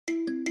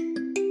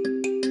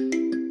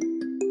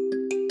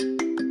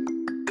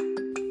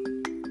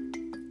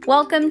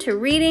Welcome to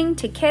Reading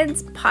to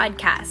Kids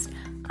podcast.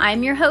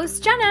 I'm your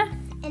host, Jenna.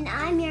 And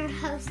I'm your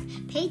host,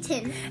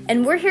 Peyton.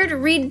 And we're here to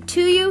read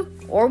to you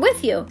or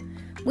with you.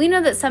 We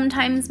know that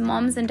sometimes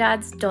moms and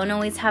dads don't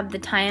always have the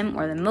time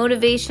or the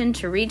motivation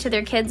to read to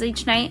their kids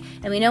each night,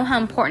 and we know how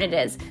important it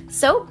is.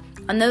 So,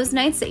 on those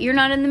nights that you're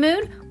not in the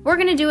mood, we're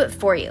going to do it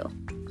for you.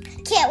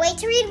 Can't wait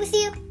to read with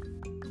you.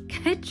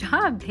 Good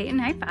job, Peyton.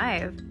 High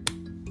five.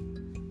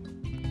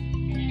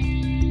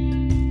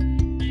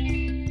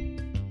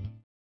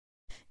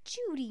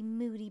 Judy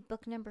Moody,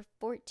 book number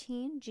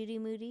 14, Judy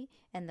Moody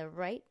and the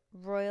Right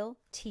Royal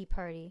Tea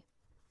Party.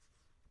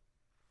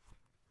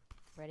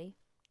 Ready?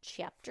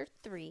 Chapter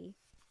 3.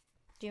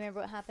 Do you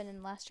remember what happened in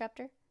the last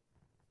chapter?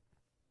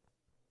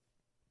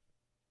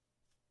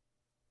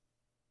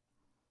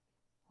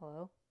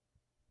 Hello?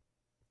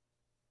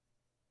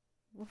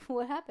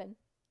 What happened?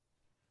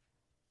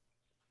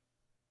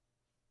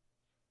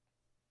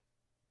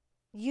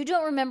 You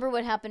don't remember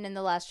what happened in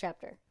the last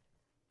chapter.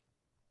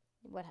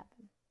 What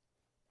happened?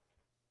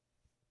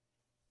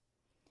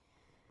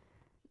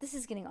 This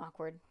is getting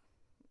awkward.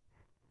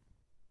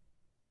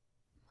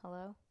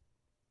 Hello?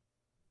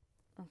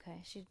 Okay,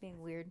 she's being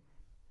weird.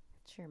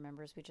 She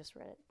remembers we just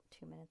read it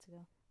 2 minutes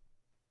ago.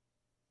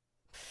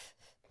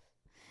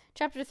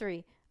 Chapter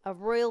 3, A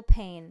Royal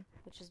Pain,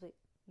 which is what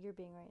you're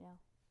being right now.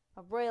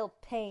 A Royal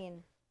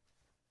Pain.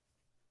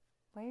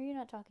 Why are you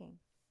not talking?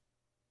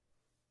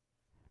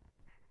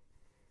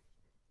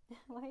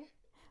 Why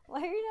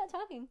are you not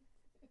talking?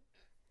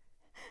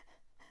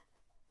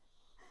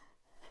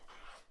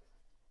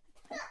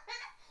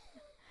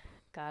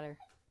 Got her.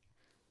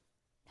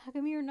 How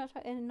come you're not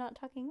talking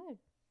good?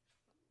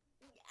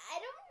 I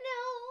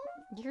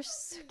don't know. Your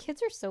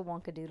kids are so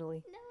wonkadoodly. No,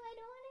 I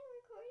don't want to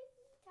record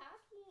you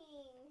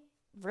talking.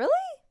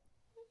 Really?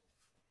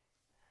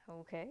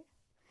 Okay.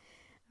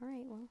 All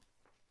right. Well.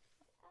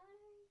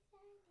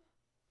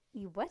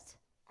 You what?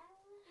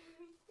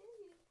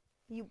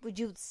 Do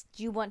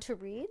you want to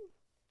read?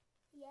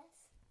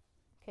 Yes.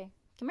 Okay.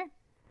 Come here.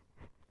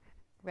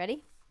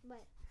 Ready?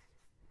 What?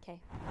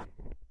 Okay.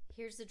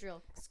 Here's the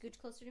drill. Scooch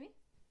closer to me.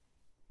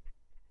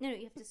 No,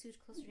 you have to scooch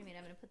closer to me. And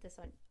I'm going to put this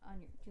on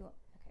your. Do you want?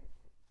 Okay.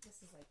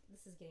 This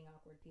is getting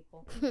awkward,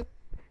 people.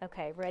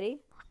 Okay,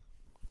 ready?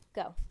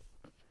 Go.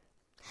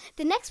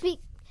 The next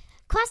week,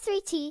 Class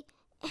 3T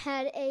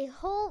had a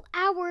whole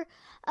hour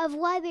of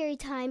library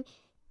time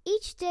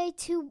each day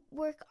to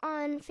work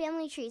on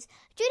family trees.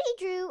 Judy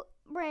drew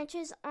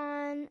branches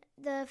on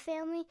the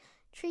family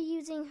tree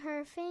using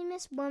her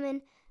famous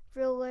woman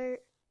rules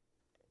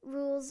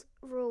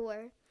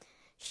ruler.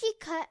 She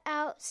cut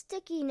out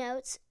sticky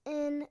notes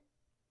in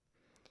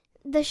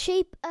the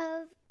shape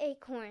of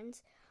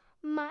acorns.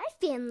 My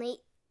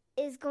family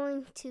is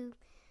going to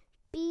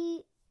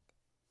be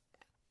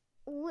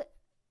lift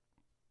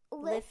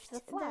the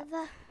flap.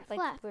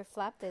 Like we're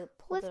flap, they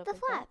pulled Lift the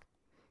flap.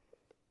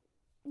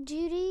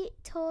 Judy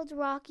told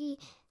Rocky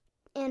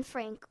and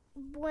Frank,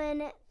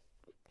 when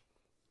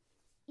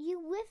you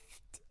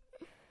lift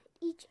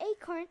each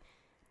acorn,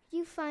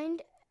 you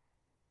find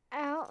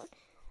out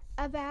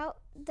about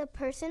the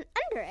person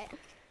under it.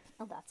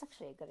 Oh, that's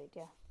actually a good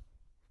idea.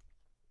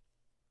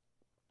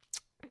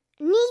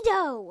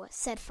 Neato,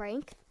 said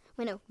Frank.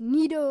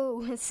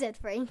 Neato, said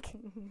Frank.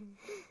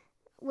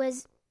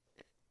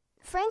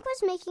 Frank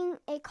was making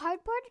a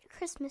cardboard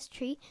Christmas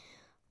tree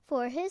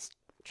for his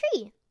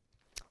tree.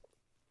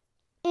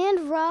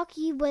 And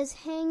Rocky was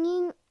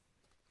hanging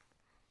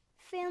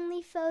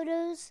family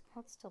photos.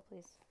 Hold still,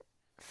 please.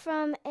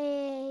 From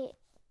a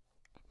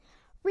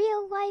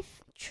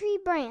real-life tree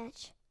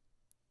branch.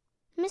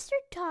 Mr.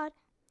 Todd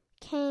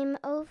came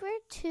over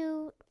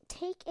to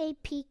take a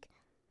peek.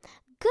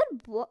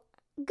 Good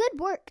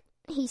work,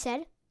 he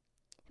said.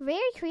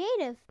 Very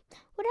creative.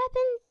 What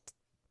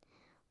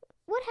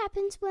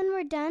happens when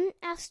we're done?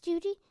 Asked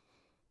Judy.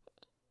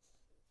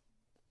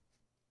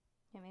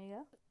 You want me to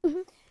go?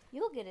 Mm-hmm.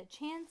 You'll get a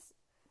chance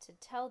to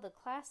tell the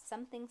class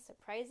something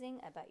surprising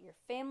about your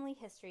family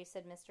history,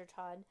 said Mr.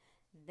 Todd.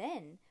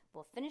 Then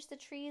we'll finish the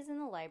trees in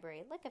the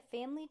library like a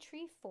family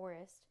tree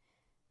forest.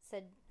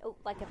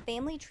 Like a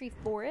family tree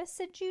forest,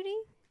 said Judy.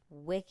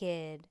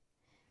 Wicked.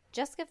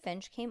 Jessica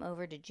Finch came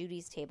over to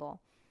Judy's table.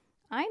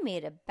 I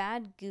made a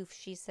bad goof,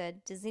 she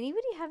said. Does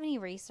anybody have an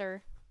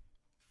eraser?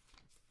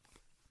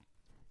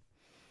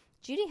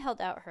 Judy held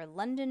out her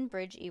London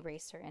Bridge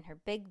eraser and her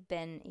Big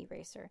Ben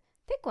eraser.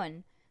 Pick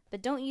one,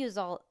 but don't use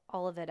all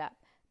of it up.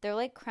 They're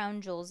like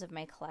crown jewels of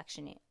my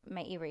collection,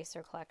 my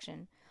eraser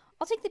collection.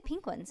 I'll take the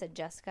pink one, said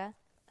Jessica.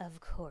 Of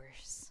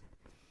course.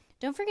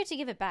 Don't forget to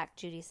give it back,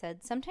 Judy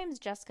said. Sometimes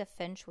Jessica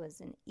Finch was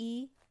an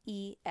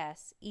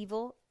EES,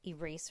 evil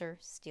eraser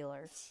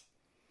stealer.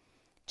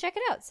 Check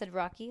it out, said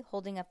Rocky,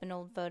 holding up an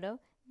old photo.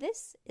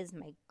 This is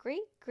my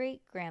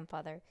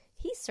great-great-grandfather.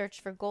 He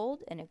searched for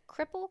gold in a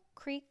Cripple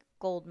Creek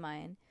gold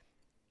mine.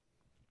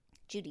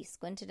 Judy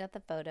squinted at the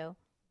photo.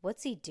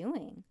 What's he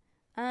doing?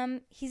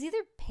 He's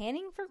either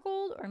panning for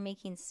gold or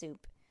making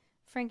soup.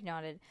 Frank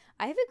nodded.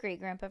 I have a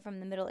great-grandpa from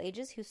the Middle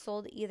Ages who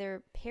sold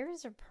either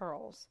pears or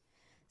pearls.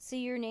 So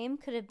your name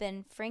could have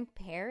been Frank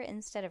Pear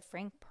instead of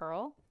Frank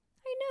Pearl?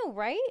 I know,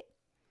 right?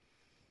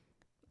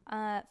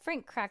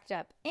 Frank cracked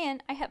up.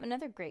 And I have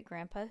another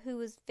great-grandpa who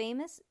was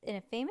famous in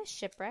a famous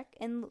shipwreck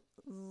in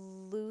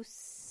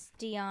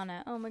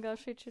Louisiana. Oh my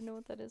gosh, I should know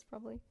what that is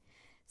probably.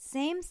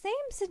 Same,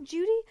 said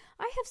Judy.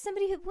 I have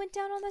somebody who went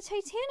down on the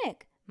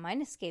Titanic.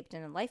 Mine escaped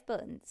in a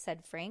lifeboat,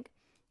 said Frank.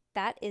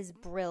 That is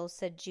Brill,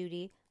 said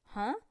Judy.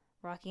 Huh?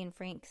 Rocky and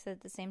Frank said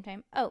at the same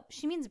time. Oh,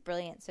 she means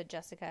brilliant, said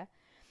Jessica.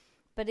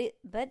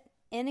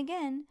 And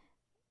again,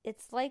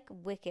 it's like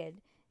wicked.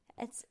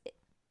 It's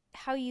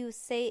how you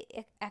say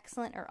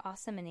excellent or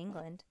awesome in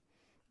England.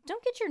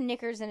 Don't get your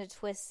knickers in a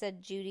twist,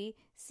 said Judy.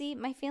 See,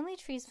 my family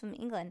tree's from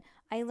England.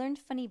 I learned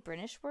funny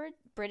British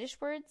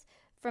words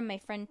from my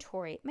friend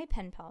Tori, my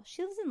pen pal.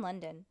 She lives in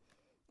London.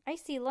 I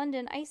see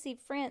London, I see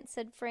France,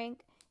 said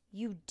Frank.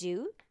 You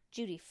do?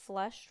 Judy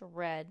flushed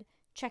red,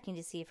 checking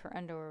to see if her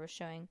underwear was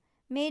showing.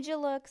 Made you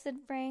look,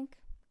 said Frank.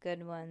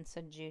 Good one,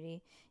 said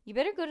Judy. You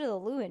better go to the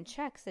loo and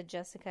check, said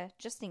Jessica,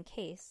 just in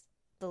case.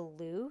 The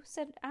loo?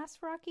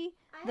 asked Rocky.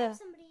 I have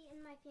somebody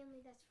in my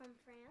family that's from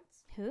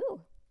France.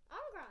 Who?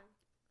 Omicron.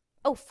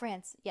 Oh,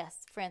 France.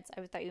 Yes, France.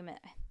 I thought you meant...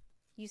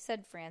 You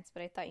said France,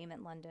 but I thought you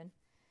meant London.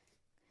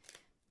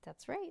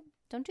 That's right.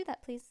 Don't do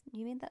that, please.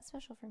 You made that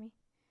special for me.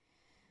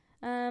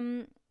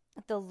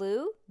 The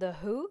loo? The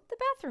who? The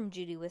bathroom,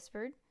 Judy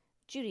whispered.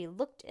 Judy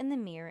looked in the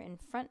mirror in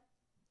front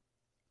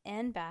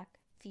and back.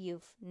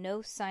 Phew,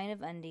 no sign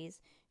of undies.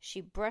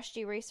 She brushed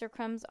eraser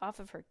crumbs off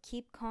of her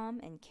keep calm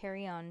and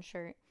carry on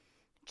shirt.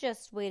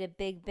 Just wait a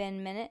Big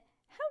Ben minute.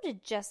 How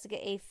did Jessica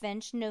A.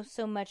 Finch know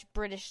so much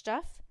British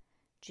stuff?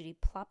 Judy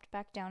plopped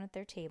back down at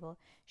their table.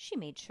 She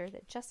made sure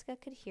that Jessica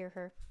could hear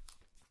her.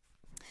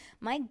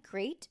 My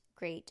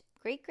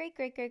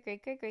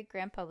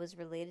great-great-great-great-great-great-great-great-great-grandpa was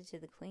related to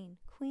the Queen,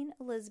 Queen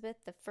Elizabeth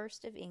I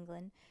of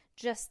England.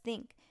 Just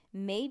think,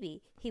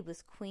 maybe he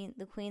was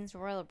the Queen's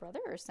royal brother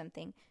or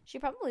something. She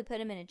probably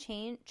put him in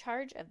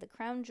charge of the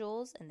crown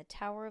jewels in the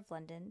Tower of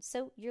London.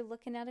 So you're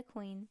looking at a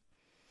queen.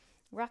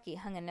 Rocky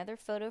hung another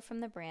photo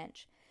from the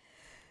branch.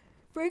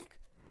 Frank.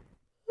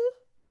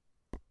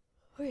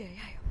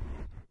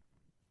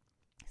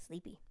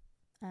 Sleepy.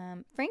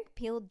 Frank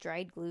peeled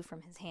dried glue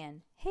from his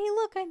hand. Hey,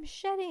 look, I'm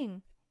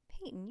shedding.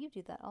 Peyton, you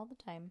do that all the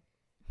time.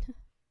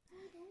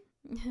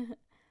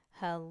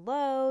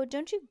 Hello,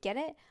 don't you get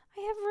it? I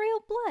have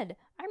royal blood.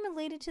 I'm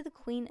related to the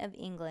Queen of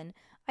England.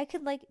 I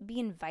could, be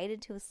invited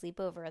to a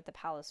sleepover at the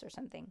palace or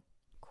something.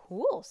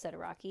 Cool, said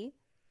Rocky.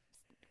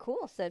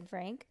 Cool, said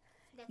Frank.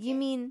 You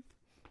mean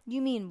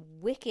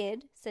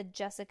wicked, said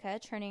Jessica,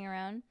 turning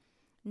around.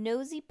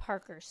 Nosy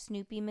Parker,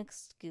 Snoopy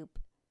McScoop.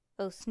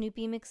 Oh,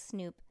 Snoopy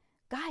McSnoop.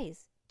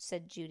 Guys,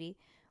 said Judy,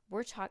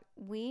 we're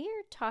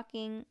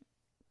talking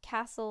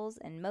castles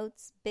and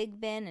moats,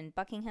 Big Ben and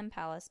Buckingham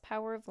Palace,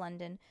 Tower of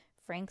London.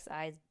 Frank's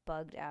eyes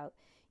bugged out.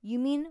 You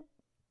mean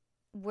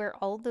where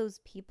all those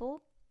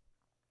people?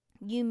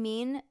 Rocky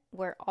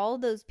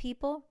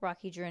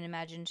drew an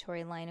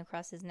imaginary line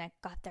across his neck,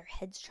 got their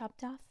heads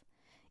chopped off?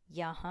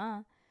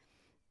 Yeah,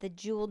 The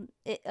jeweled,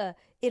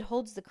 it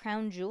holds the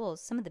crown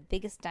jewels, some of the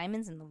biggest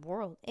diamonds in the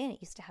world. And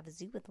it used to have a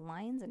zoo with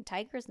lions and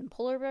tigers and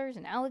polar bears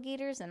and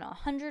alligators and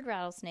 100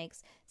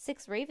 rattlesnakes.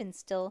 6 ravens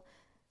still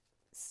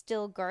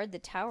guard the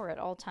tower at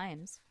all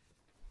times.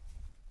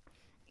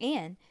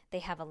 And they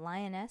have a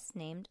lioness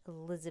named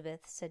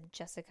Elizabeth, said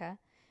Jessica.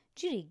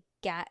 Judy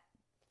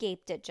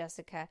gaped at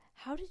Jessica.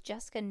 How did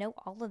Jessica know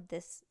all of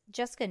this?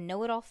 Jessica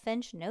Know-It-All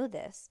Finch know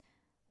this?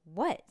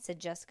 What? Said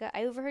Jessica.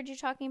 I overheard you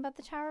talking about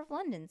the Tower of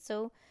London.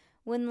 So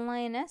when the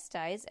lioness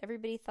dies,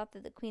 everybody thought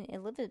that the Queen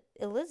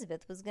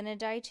Elizabeth was going to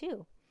die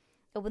too.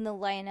 But when the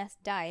lioness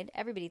died,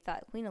 everybody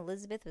thought Queen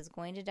Elizabeth was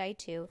going to die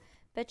too.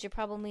 Bet you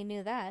probably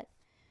knew that.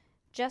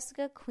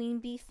 Jessica Queen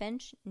Bee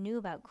Finch knew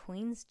about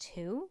queens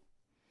too?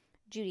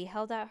 Judy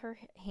held out her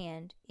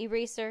hand.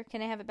 Eraser,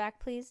 can I have it back,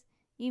 please?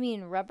 You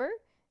mean rubber?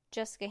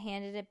 Jessica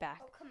handed it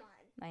back. Oh, come on.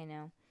 I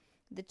know.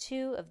 The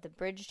 2 of the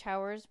bridge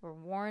towers were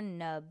worn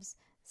nubs.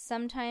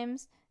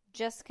 Sometimes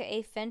Jessica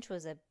A. Finch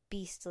was a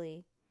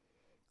beastly.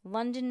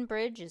 London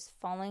Bridge is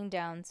falling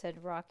down,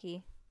 said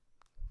Rocky.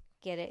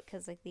 Get it?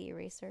 'Cause like the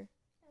eraser.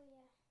 Oh,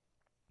 yeah.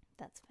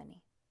 That's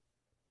funny.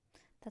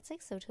 That's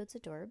like So Totes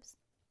Adorbs.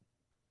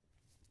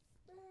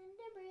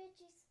 London Bridge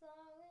is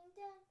falling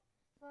down,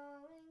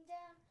 falling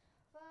down,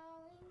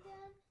 falling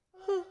down.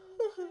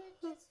 London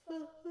Bridge is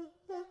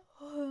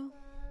falling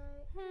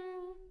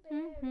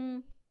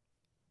down.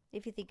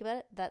 If you think about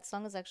it, that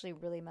song is actually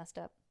really messed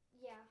up.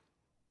 Yeah.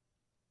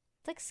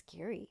 It's like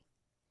scary.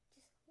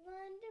 Just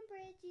London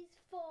Bridge is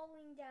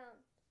falling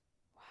down.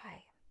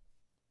 Why?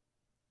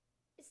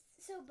 It's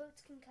so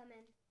boats can come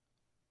in.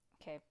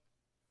 Okay.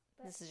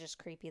 But this is just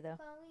creepy though.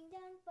 Falling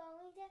down,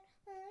 London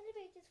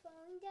Bridge is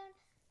falling down.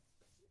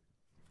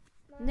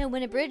 No,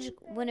 when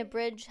a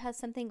bridge has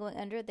something going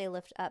under it, they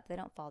lift up. They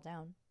don't fall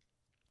down.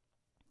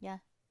 Yeah.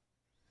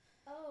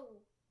 Oh.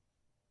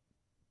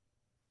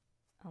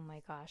 Oh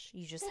my gosh,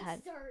 you just That's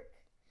had. dark.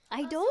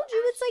 I Also, told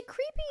you it's like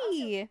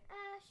creepy. Also,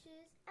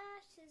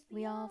 ashes,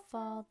 We all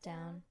fall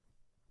down.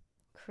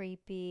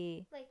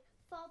 Creepy. Like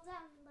fall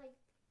down like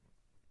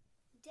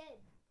dead.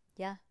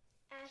 Yeah.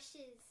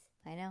 Ashes.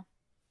 I know.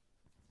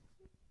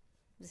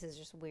 This is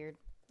just weird.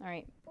 All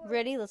right. Or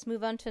Ready? Let's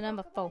move on to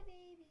number Rockabye 4.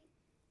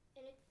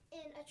 Baby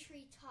in a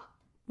tree top.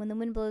 When the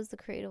wind blows, the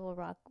cradle will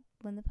rock.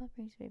 When the pop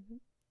brings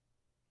baby.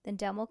 Then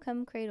down will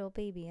come cradle,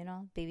 baby, and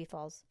all. Baby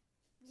falls.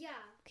 Yeah.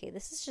 Okay,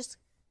 this is just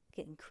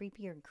getting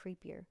creepier and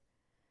creepier.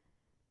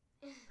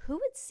 Who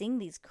would sing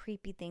these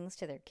creepy things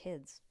to their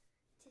kids?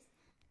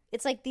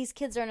 It's like these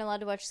kids aren't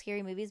allowed to watch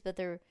scary movies, but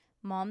their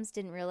moms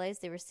didn't realize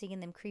they were singing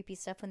them creepy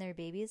stuff when they were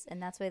babies,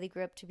 and that's why they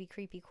grew up to be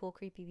creepy, cool,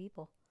 creepy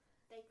people.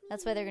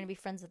 That's why they're going to be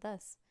friends with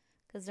us,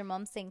 because their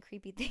mom's saying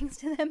creepy things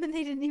to them, and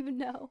they didn't even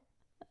know.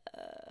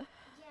 Yeah,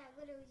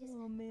 literally just.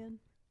 Oh, man.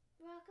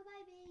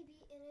 Rockabye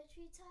baby in a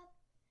treetop.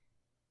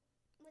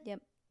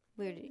 Yep.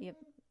 Weird. Yep.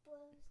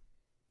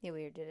 Yeah,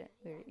 we already did it.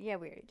 We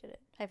already did it.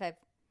 High five.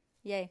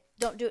 Yay.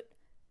 Don't do it.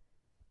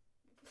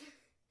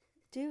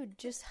 Dude,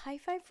 just high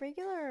five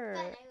regular.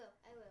 Fine,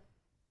 I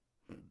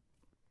will.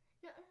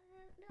 No.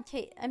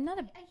 Okay, I'm not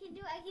a... I can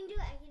do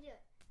it.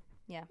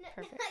 Yeah, No,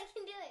 perfect. I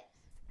can do it.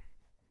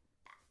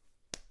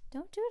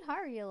 Don't do it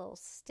hard, you little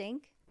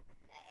stink.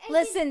 I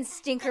Listen,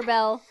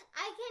 Stinkerbell.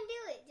 I can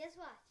do it. Just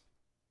watch.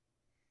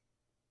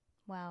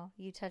 Wow,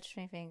 you touched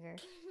my finger.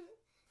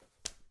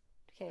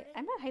 Okay,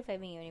 I'm not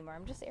high-fiving you anymore.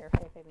 I'm just air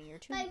high-fiving you.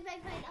 Fine.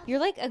 You're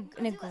like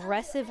an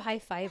aggressive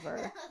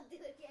high-fiver. I'll do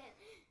it again.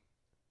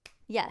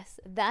 Yes,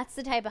 that's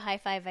the type of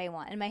high-five I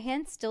want. And my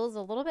hand still is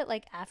a little bit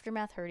like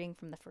aftermath hurting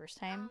from the first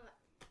time.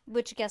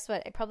 Which, guess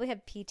what? I probably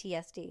have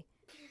PTSD.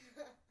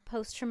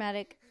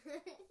 Post-traumatic...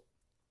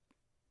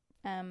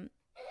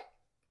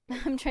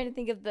 I'm trying to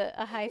think of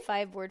a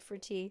high-five word for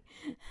T.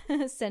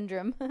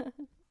 Syndrome.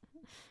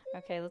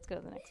 Okay, let's go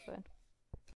to the next one.